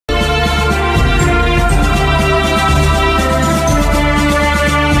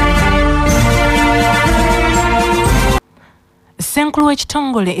Ssenkulu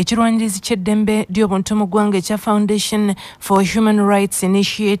w'ekitongole ekirwanirizi ky'eddembe ly'obuntu mu ggwanga ekya Foundation for Human Rights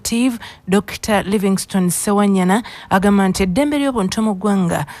Initiative, Dr. Livingstone Sewanyana agamba nti eddembe ly'obuntu mu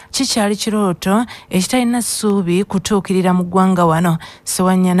ggwanga kikyali kirooto ekitalina ssuubi kutuukirira mu ggwanga wano.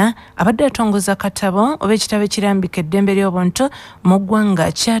 Sewanyana abadde atongoza katabo oba ekitabo ekirambika eddembe ly'obuntu mu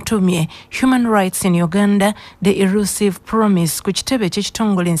ggwanga kyatumye Human Rights in Uganda, The Elusive Promise ku kitebe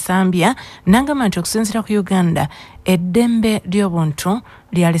ky'ekitongole Nsambya, n'agamba nti okusinziira ku Uganda eddembe ly'obuntu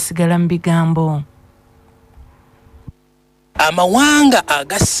lyalisigala mu bigambo. Amawanga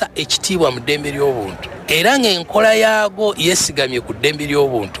agassa ekitiibwa mu ddembe ly'obuntu era ng'enkola yaago yeesigamye ku ddembe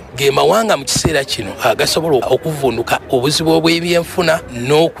ly'obuntu ge mawanga mu kiseera kino agasobola okuvunduka obuzibu obw'ebyenfuna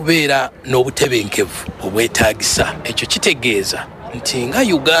n'okubeera n'obutebenkevu obwetaagisa. Ekyo kitegeeza nti nga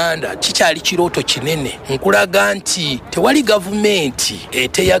Uganda kikyali kirooto kinene nkulaga nti tewali gavumenti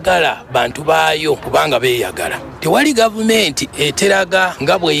eteyagala bantu baayo kubanga beeyagala. Tewali gavumenti eteraga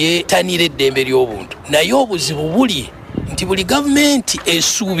nga bwe yeetanira eddembe ly'obuntu, naye obuzibu buli nti buli gavumenti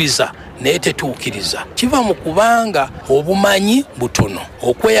esuubiza naye tetuukiriza. Kiva mu kubanga obumanyi butono,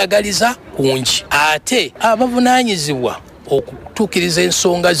 okweyagaliza kungi, ate abavunaanyizibwa okutuukiriza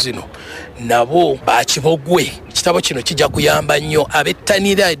ensonga zino nabo bakibogwe. Ekitabo kino kijja kuyamba nnyo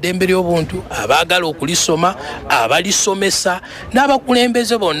abettanira eddembe ly'obuntu, abaagala okulisoma, abalisomesa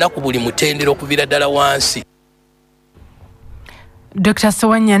n'abakulembeze bonna ku buli mutendera okuviira ddala wansi. Dr.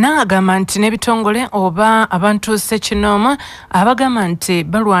 Sewanyana agamba nti n'ebitongole oba abantu ssekinooma abagamba nti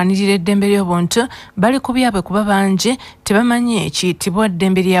balwanirira eddembe ly'obuntu bali ku byabwe kuba bangi tebamanyi ekiyitibwa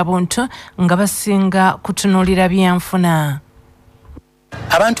ddembe ly'obuntu nga basinga kutunuulira byanfuna.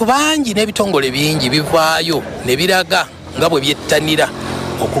 Abantu bangi n'ebitongole bingi bivaayo ne biraga nga bwe byettanira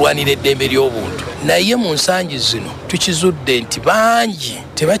okulwanira eddembe ly'obuntu, naye mu nsangi zino tukizudde nti bangi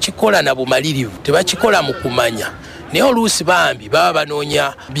tebakikola na bumalirivu, tebakikola mu kumanya, naye oluusi bambi baba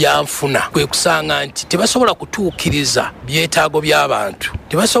banoonya byanfuna. Kwe kusanga nti tebasobola kutuukiriza byetaago by'abantu,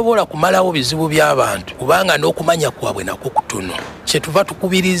 tebasobola kumalawo bizibu by'abantu kubanga n'okumanya kwabwe nakwo kutono. Kyetuva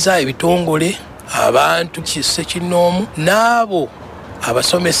tukubiriza ebitongole, abantu kissekinnoomu n'abo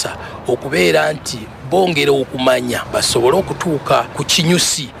abasomesa okubeera nti bongera okumanya basobole okutuuka ku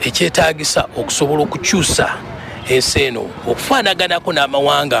kinyusi ekyetaagisa okusobola okukyusa ensi eno okufaanaganako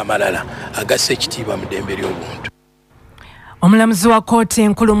n'amawanga amalala agassa ekitiibwa mu ddembe ly'obuntu. Omulamuzi wa kkooti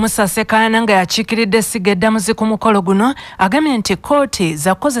enkulu Musa Sekaana nga yakiikiridde essiga eddamuzi ku mukolo guno agambye nti kkooti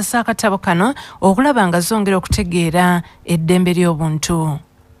za kukozesa akatabo kano okulaba nga zongera okutegeera eddembe ly'obuntu.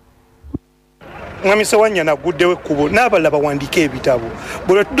 Mwami Sewanyana aguddewo ekkubo n'abalala bawandiike ebitabo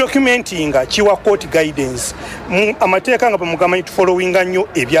bwe tudocumentinga kiwa court guidance amateeka nga bamugamanyi tufollowinga nnyo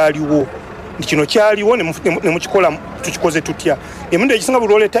ebyaliwo nti kino kyaliwo ne mukikola tukikoze tutya. Emirundi egisinga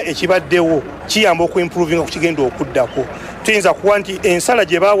buli oleeta ekibaddewo kiyamba okuimprovinga ku kigenda okuddako. Tuyinza kuwa nti ensala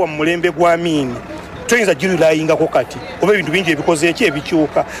gye baawa mu mulembe gwa Amin tuyinza girulayingako kati oba ebintu bingi ebikoze eki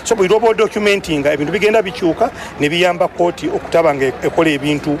ebikyuka. So buli lwoba documentinga ebintu bigenda bikyuka ne biyamba kooti okutaba nga ekola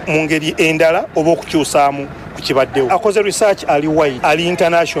ebintu mu ngeri endala oba okukyusaamu ku kibaddewo. Akoze research ali wide, ali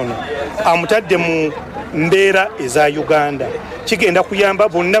international, amutadde mu mbeera eza Uganda. Kigenda kuyamba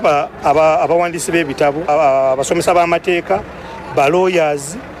bonna abawandiisi b'ebitabo, abasomesa b'amateeka, ba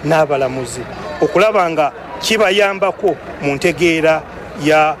lawyers n'abalamuzi okulaba nga kibayambako mu ntegeera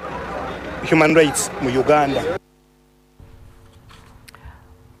ya human rights mu Uganda.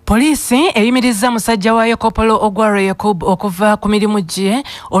 Poliisi eyimirizza musajja waayo Kopolo Ogwaro Yakub okuva ku mirimu gye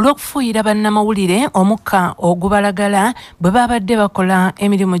olw'okufuuyira bannamawulire omukka ogubalagala bwe babadde bakola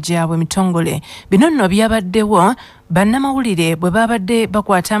emirimu gyabwe mitongole. Bino nno byabaddewo bannamawulire bwe babadde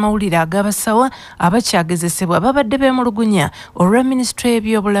bakwata amawulire ag'abasawo abakyagezesebwa babadde beemulugunya olwa minisitule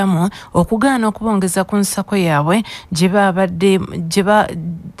y'ebyobulamu okugaana okubongeza ku nsako yaabwe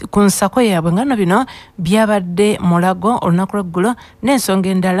ku nsako yaabwe nga bino byabadde mulago olunaku lw'eggulo n'ensonga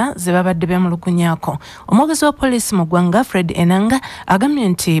endala ze babadde beemulugunyaako. Omwogezi wa poliisi mu ggwanga Fred Enanga agambye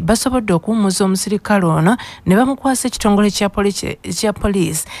nti basobodde okuwummuza omusirikale ono ne bamukwasa ekitongole kya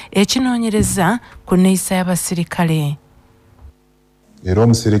poliisi ekinoonyereza ku nneeyisa y'abasirikale. Era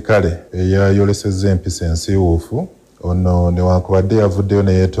omusirikale eyayolesezza empisa ensiiwuufu ono newankubadde yavuddeyo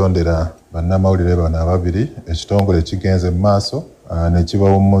ne yeetondera bannamawulire bano ababiri, ekitongole kigenze mu maaso ne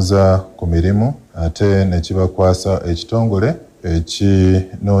kibawummuza ku mirimu ate ne kibakwasa ekitongole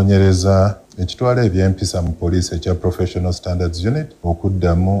ekinoonyereza ekitwala ebyempisa mu poliisi ekya Professional Standards Unit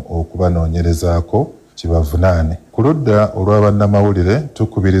okuddamu okubanoonyerezaako kibavunaane. Ku ludda olwa bannamawulire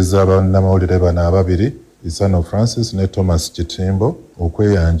tukubiriza bannamawulire bano ababiri Isano Francis ne Thomas Kitimbo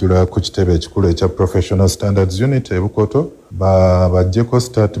okweyanjula ku kitebe ekikulu ekya Professional Standards Unit e Bukoto bajjeko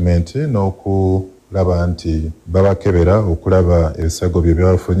statement okulaba nti babakebera okulaba ebisago bye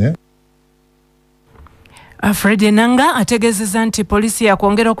byafunye. Fred Nanga ategezeza nti polisi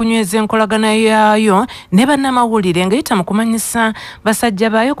yakwongera okunyweza enkolagana yaayo ne bannamawulire ng'eyita mu kumanyisa basajja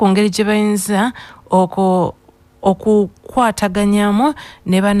baayo ku ngeri gye bayinza okukwataganyamu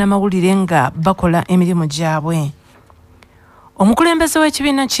ne bannamawulire nga bakola emirimu gyabwe. Omukulembeze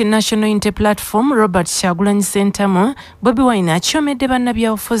w'ekibiina ki National Unity Platform Robert Kyagulanyi Ssentamu Bobi Wine akyomedde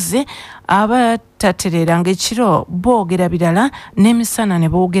bannabyabufuzi abatatereranga ekiro boogera birala n'emisana ne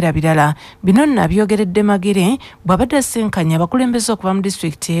boogera birala. Bino nno abyogeredde Magere bw'abadde asinkanye abakulembeze okuva mu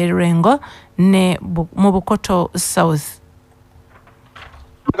disitulikiti y'Erengo ne mu Bukoto South.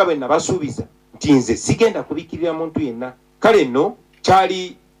 Nga bwe nabasuubiza nti nze sigenda kubikirira muntu yenna. Kale nno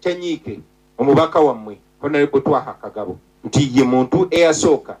kyali kyanyiike omubaka wammwe Honorable Twaha Kagabo nti ye muntu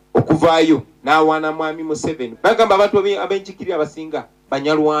eyasooka okuvaayo n'awaana mwami Museveni. Bagamba abantu ab'enjikiri abasinga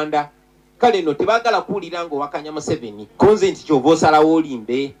Banyarwanda. Kale nno tebaagala kuwulira ng'owakanya Museveni. Konze nti kyova osalawo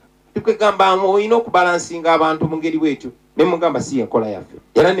olimbe. Tukegamba olina okubalansinga abantu mu ngeri bwetyo. Ne mugamba si enkola yaffe.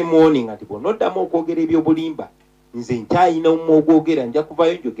 Era ne muwoninga nti bw'onoddamu okwogera ebyobulimba nze nkyayina omwogera nja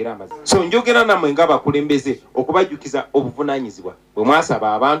kuvaayo njogera amazima. So njogera nammwe ng'abakulembeze okubajjukiza obuvunaanyizibwa bwe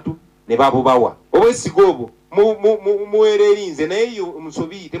mwasaba abantu ne babubawa. Obwesiga obwo muweera erinze naye yo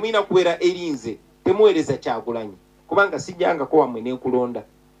musobi temulina kuweera erinze temuweereza Kyagulanyi kubanga sijjangako wammwe n'enkulonda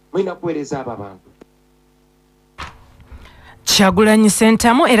mulina kuweereza abo abantu. Kyagulanyi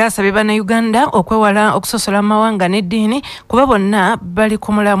Ssentamu era asabye Banayuganda okwewala okusosola amawanga n'eddiini kuba bonna bali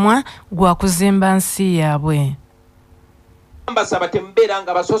ku mulamwa gwa kuzimba nsi yaabwe. Mbasaba tembeera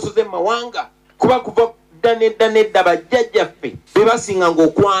nga basosoze mu mawanga kuba kuva nedda bajjajjaffe be basinga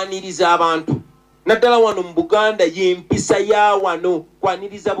ng'okwaniriza abantu. Naddala wano mu Buganda y'empisa ya wano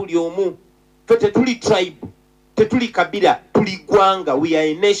kwaniriza buli omu. Ffe tetuli tribe, tetuli kabira, tuli gwanga, we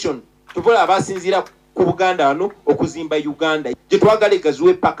are a nation. Tuvola abasinziira ku Buganda wano okuzimba Uganda. Gye twagala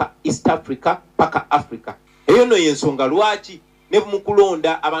egaziwe paka East Africa, paka Africa. Eyo no y'ensonga lwaki ne mu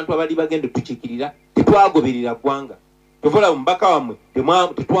kulonda abantu abali bagenda tukiikirira tetwagoberera gwanga. Tuvola mubaka wamwe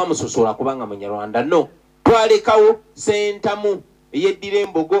tetwamusosola kubanga Munyarwanda no. Twalekawo Ssentamu eyeddira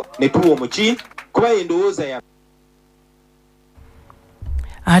embogo ne tuwa omuki kuba endowooza ya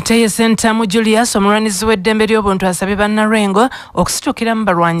ate ye Ssentamu Julius omulwanizi w'eddembe ly'obuntu asabye bannarengo okusituukira mu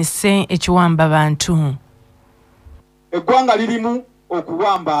balwanyise ekiwamba bantu. Eggwanga lirimu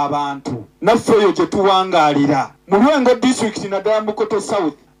okuwamba abantu naffe eyo gye tuwangaalira mu Lwengo district naddala mu Bukoto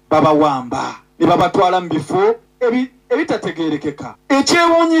South babawamba ne babatwala mu bifo ebitategeerekeka.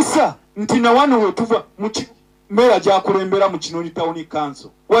 Ekyewuunyisa nti na wano we tuva mmeera gy'akulembera mu Kinoni Town Council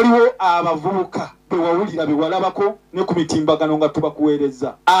waliwo abavubuka be wawulira be walabako ne ku mitimbagano nga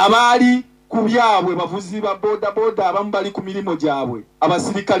tubakuweereza abaali ku byabwe bavuzi ba boda abamu bali ku mirimu gyabwe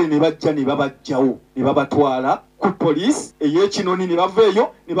abasirikale ne bajja ne babajjawo ne babatwala ku poliisi ey'Ekinoni ne bava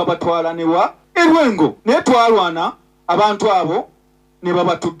eyo ne babatwala ne wa Lwengo naye twalwana abantu abo ne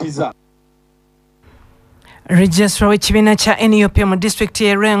babatuddiza. Registrar w'ekibiina kya NUP mu disitulikiti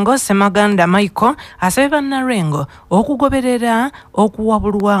y'Erengo Ssemaganda Michael asabye bannarengo okugoberera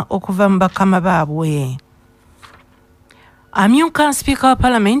okuwabulwa okuva mu bakama baabwe. Amyuka Speaker wa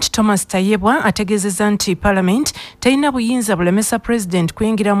Parliament Thomas Tayebwa ategezeza nti Parliament terina buyinza bulemesa President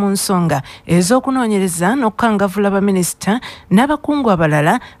kuyingira mu nsonga ez'okunoonyereza n'okukangavvula baminisita n'abakungu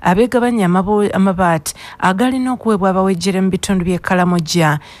abalala abeegabanya amabaati agalina okuweebwa abawejjere mu bitundu by'e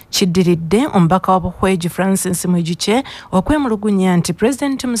Karamoja. Kiddiridde omubaka wa Buhweji Francis Mwijuche okwemulugunya nti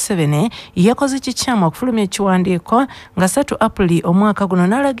President Museveni yakoze kikyamu okufulumya ekiwandiiko nga 3 Aprili omwaka guno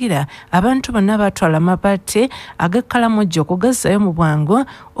n'alagira abantu bonna abaatwala amabaati ag'e Karamoja okugazzayo mu bwangu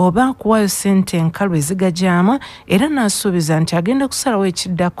oba kuwaayo ssente nkalu ezigajaamu era n'asuubiza nti agenda kusalawo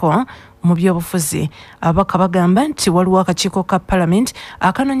ekiddako mu byobufuzi. Ababaka bagamba nti waliwo akakiiko ka Parliament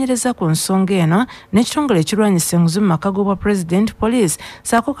akanoonyereza ku nsonga eno n'ekitongole ekirwanyisa enguzi mu maka g'obwa President Police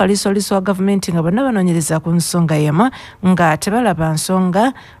saako kaliisoliiso wa gavumenti nga bonna banoonyereza ku nsonga yemu nga tebalaba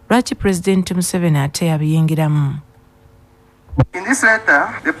nsonga lwaki President Museveni ate yabiyingiramu. In this letter,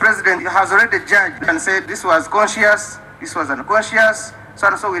 the President has already judged and said this was conscious, this was unconscious, so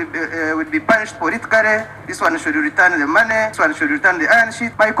and so will be punished politically, this one should return the money, this one should return the iron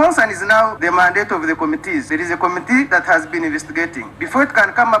sheet. My concern is now the mandate of the committees. There is a committee that has been investigating. Before it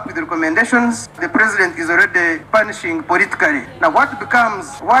can come up with recommendations, the President is already punishing politically. Now what becomes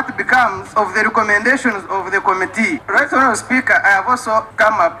of the recommendations of the committee? Right, Honourable Speaker, I have also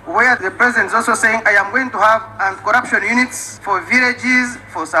come up where the President is also saying I am going to have anti-corruption units for villages,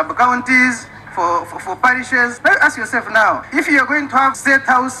 for sub-counties, for parishes. Now ask yourself now, if you're going to have state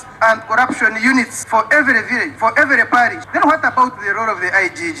house and corruption units for every village, for every parish, then what about the role of the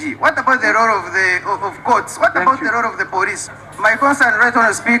IGG? What about the role of courts? What about the role of the police? My concern, right,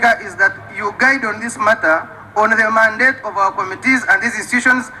 Honourable Speaker, is that you guide on this matter on the mandate of our committees and these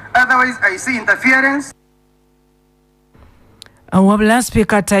institutions. Otherwise, I see interference. Wabula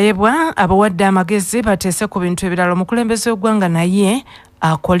Speaker Tayebwa abawadde amagezi bateese ku bintu ebirala omukulembeze w'eggwanga naye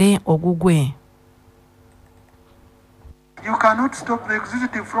akole ogugwe. You cannot stop the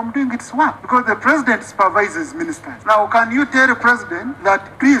executive from doing its work because the president supervises ministers. Now, can you tell the president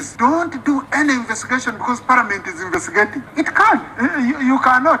that please don't do any investigation because parliament is investigating? It can't. You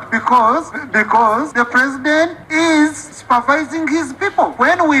cannot because the president is supervising his people.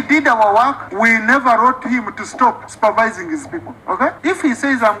 When we did our work, we never wrote him to stop supervising his people. Okay? If he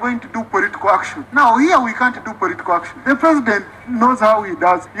says I'm going to do political action, now here we can't do political action. The president knows how he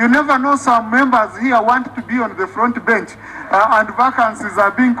does. You never know, some members here want to be on the front bench. And vacancies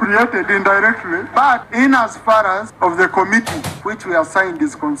are being created indirectly. But in as far as of the committee which we assigned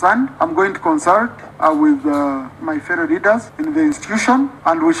is concerned, I'm going to consult with my fellow leaders in the institution,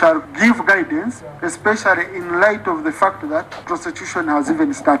 and we shall give guidance, especially in light of the fact that prostitution has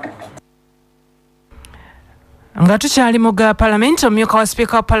even started. Nga tukyali mu ga Parliament, omumyuka wa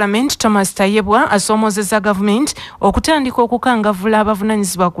Speaker wa Parliament Thomas Tayebwa asoomozeza gavumenti okutandika okukangavvula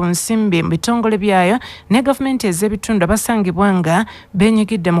abavunaanyizibwa ku nsimbi mu bitongole byayo ne gavumenti ez'ebitundu abasangibwa nga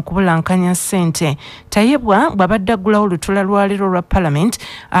beenyigidde mu kubulankanya ssente. Tayebwa bw'abadde aggulawo olutuula lwa leero lwa Parliament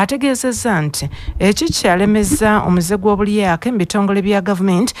ategeezezza nti ekikyalemeza omuze gw'obulyake mu bitongole bya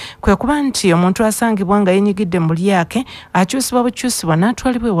gavumenti kwe kuba nti omuntu asangibwa nga yeenyigidde mu bulyake akyusibwa bukyusibwa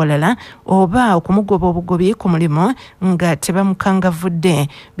n'atwalibwa ewalala oba okumugoba obugobi ku mulimu nga tebamukangavudde.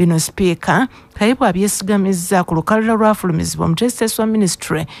 Bino Speaker Tayebwa abyesigamiza ku lukalala lwafulumizibwa omuteesiteesi wa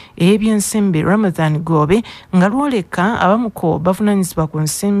Ministry ey'ebyensimbi Ramadhan Gobe nga lwoleka abamuko bavunaanyizibwa ku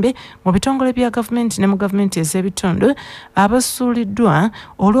nsimbi mu bitongole bya gavumenti ne mu gavumenti ez'ebitundu abasuuliddwa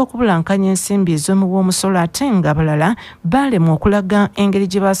olw'okubulankanya ensimbi ez'omuw'omusolo ate nga abalala baalemwa okulaga engeri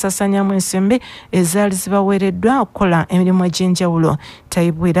gye baasaasaanyamu ensimbi ezaali zibaweereddwa okukola emirimu egy'enjawulo.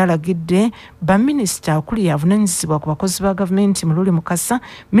 Tayebwa era alagidde baminisita okuli avunaanyizibwa ku bakozi ba gavumenti Mululi Mukasa,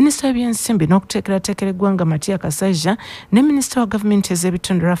 minisita w'ebyensimbi n'okuteekerateekera eggwanga Matia Kasaija ne minisita wa gavumenti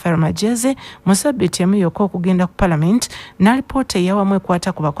ez'ebitundu Rafael Majeze mu sabbiiti emu yokka okugenda ku Parliament n'alipoota eyawamu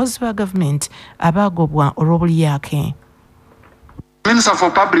ekwata ku bakozi ba gavumenti abaagobwa olw'obulyake. Minister for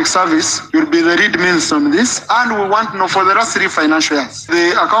Public Service will be the lead minister on this, and we want to know for the last 3 financial years,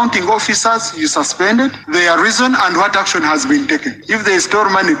 the accounting officers you suspended, their reason and what action has been taken. If they store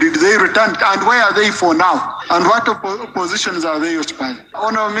money, did they return it, and where are they for now? And what positions are they occupying?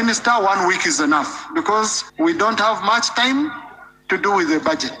 Honourable Minister, 1 week is enough because we don't have much time to do with the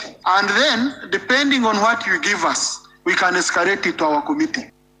budget. And then, depending on what you give us, we can escalate it to our committee.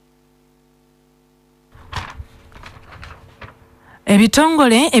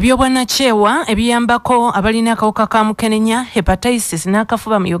 Ebitongole eby'obwannakyewa ebiyambako abalina akawuka ka mukenenya hepatitis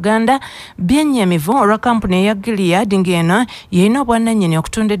n'akafuba mu Uganda byennyamivu olwa kampuni eya Gilead ng'eno yeyina obwannannyini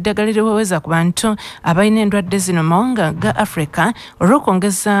okutunda eddagala eriweweeza ku bantu abalina endwadde zino mu mawanga ga Africa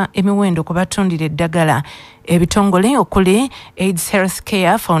olw'okwongeza emiwendo ku batundira eddagala. Ebitongole okuli AIDS Health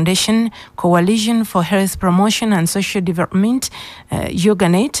Care Foundation, Coalition for Health Promotion and Social Development,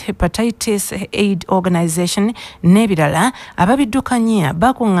 Uganate, Hepatitis Aid Organization n'ebirala ababiddukanya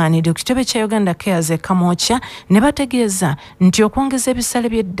bakuŋŋaanidde ku kitebe kya Uganda Cares e Kamwokya ne bategeeza nti okwongeza ebisale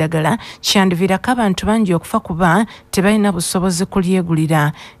by'eddagala kyandiviirako abantu bangi okufa kuba tebalina busobozi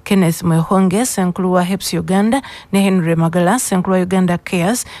kulyegulira. Kenneth Mwehonge, Ssenkulu wa HEPS Uganda, ne Henry Magala, Ssenkulu wa Uganda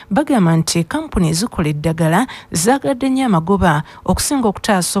Cares, bagamba nti kampuni ezikola eddagala zaagadde nnyo amagoba okusinga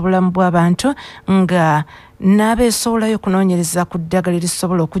okutaasa obulamu bw'abantu nga n'abeesowolayo okunoonyereza ku ddagala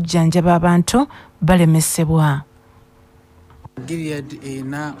erisobola okujjanjaba abantu balemesebwa. Gilead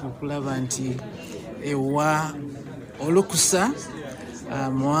ena okulaba nti ewa olukusa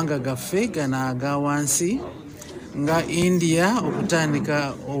mawanga gaffe gano aga wansi nga India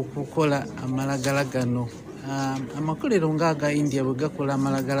okutandika okukola amalagala gano. Amakolero ng'aga India bwe gakola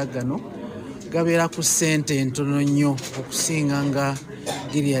amalagala gano gabeera ku ssente entono nnyo okusinga nga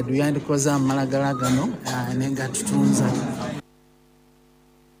Gilead yandikoze amalagala gano ne gatutunza.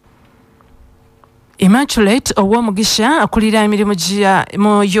 Immaculate Ow'omugisha akulira emirimu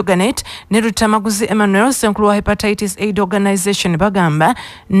mu Uganate ne Rutamaguzi Emmanuel, Ssenkulu wa Hepatitis Aid Organization, bagamba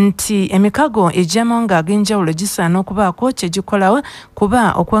nti emikago egy'amawanga ag'enjawulo gisaana okubaako kye gikolawo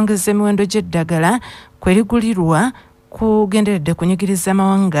kuba okwongeza emiwendo gy'eddagala kwerigulirwa kugenderedde kunyigiriza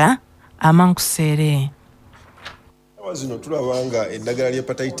amawanga amankuseere. Zino tulabanga eddagala lya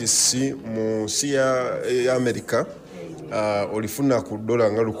hepatitis C mu nsi ya America olifuna ku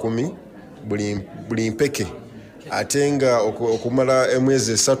 $100 nga 10 buli mpeke ate nga okumala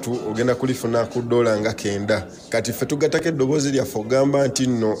emwezi 3 ogenda kulifuna ku $9 nga 9 kati ffe tugatako eddoboozi lyaffe ogamba nti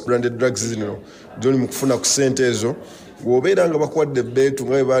nno branded drugs zino gyoli mu kufuna ku ssente ezo bw'obeera nga bakuwadde bbeetu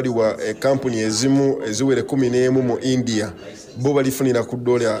nga bwe baaliwa kampuni ezimu eziwere 11 mu India bo balifunira ku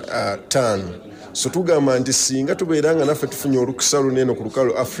 $5. So tugamba nti singa tubeera nga naffe tufunye olukisa lunene ku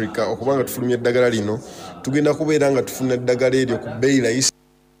lukalu Africa okubanga tufulumya eddagala lino tugenda kubeera nga tufuna eddagala eryo ku bbeeyi layisi.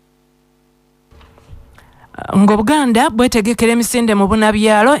 Ng'Obuganda bwetegekera emisinde mu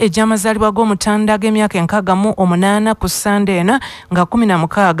bunabyalo egy'amazaalibwa g'omutanda g'emyaka 68 ku Sande eno nga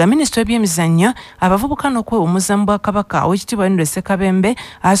 16. Minisita w'ebyemizannyo abavubuka n'okwewummuza mu Bwakabaka Oweekitiibwa Nnyo Ssekabembe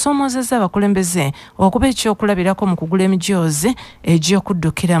asoomozezza abakulembeze okuba ekyokulabirako mu kugula emijoozi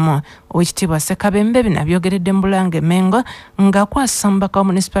egy'okuddukiramu. Oweekitiibwa Ssekabembe bino abyogeredde mu Bulange Mengo ng'akwasa omubaka wa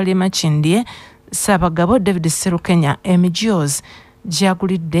munisipali y'e Makindye Ssaabagabo David Sserukenya emijoozi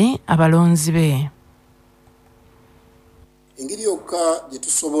gy'agulidde abalonzi be. Engeri yokka gye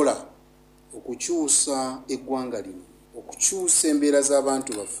tusobola okukyusa eggwanga lino okukyusa embeera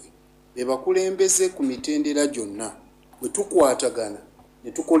z'abantu baffe be bakulembeze ku mitendera gyonna bwe tukwatagana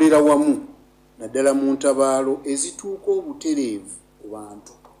ne tukolera wamu naddala mu ntabaalo ezituuka obutereevu ku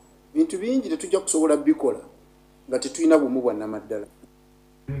bantu bintu bingi tetujja kusobola bikola nga tetulina bumu bwa nnamaddala.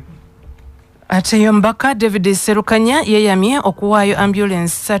 Ate yombaka David Sserukanya yeyamye okuwaayo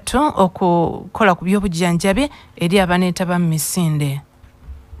ambulance 3 okukola ku by'obujjanjabi eri abaneetaba mu misinde.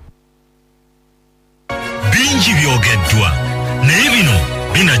 Bingi byogeddwa naye bino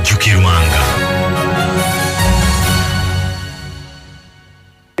binajjukirwanga.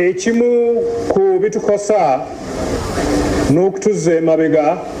 Ekimu ku bitukosa n'okutuzza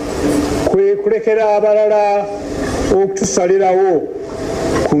emabega kwe kulekera abalala okutusalirawo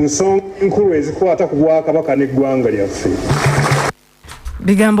ku nsonga enkulu ezikwata ku Bwakabaka n'eggwanga lyaffe.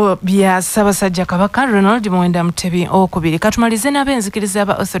 Bigambo bya Ssaabasajja Kabaka Ronald Muwenda Mutebi okubiri. Katumalize n'abenzikiriza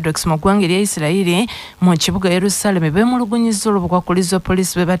aba Orthodox mu ggwanga lya Isirayiri mu kibuga Yerusalemu beemulugunyizza olw'obukwakulizo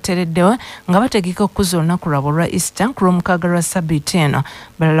poliisi bwe bateereddewo nga bategeka okukuza olunaku lwabwe olwa Easter ku lw'omukaaga lwa Ssabbiiti eno.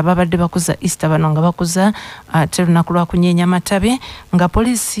 Balala babadde bakuza Easter bano nga bakuza ate olunaku lwa kunyeenya matabi nga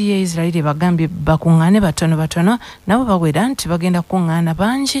poliisi ya Isirayiri bagambye bakuŋŋaane batono nabo bawera nti bagenda kuŋŋaana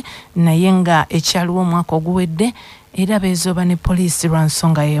bangi naye nga ekyaliwo omwaka oguwedde era beezooba ne poliisi lwa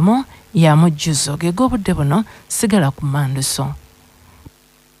nsonga y'emu ya mujjuzo. Ge g'obudde buno sigala ku mmanduso.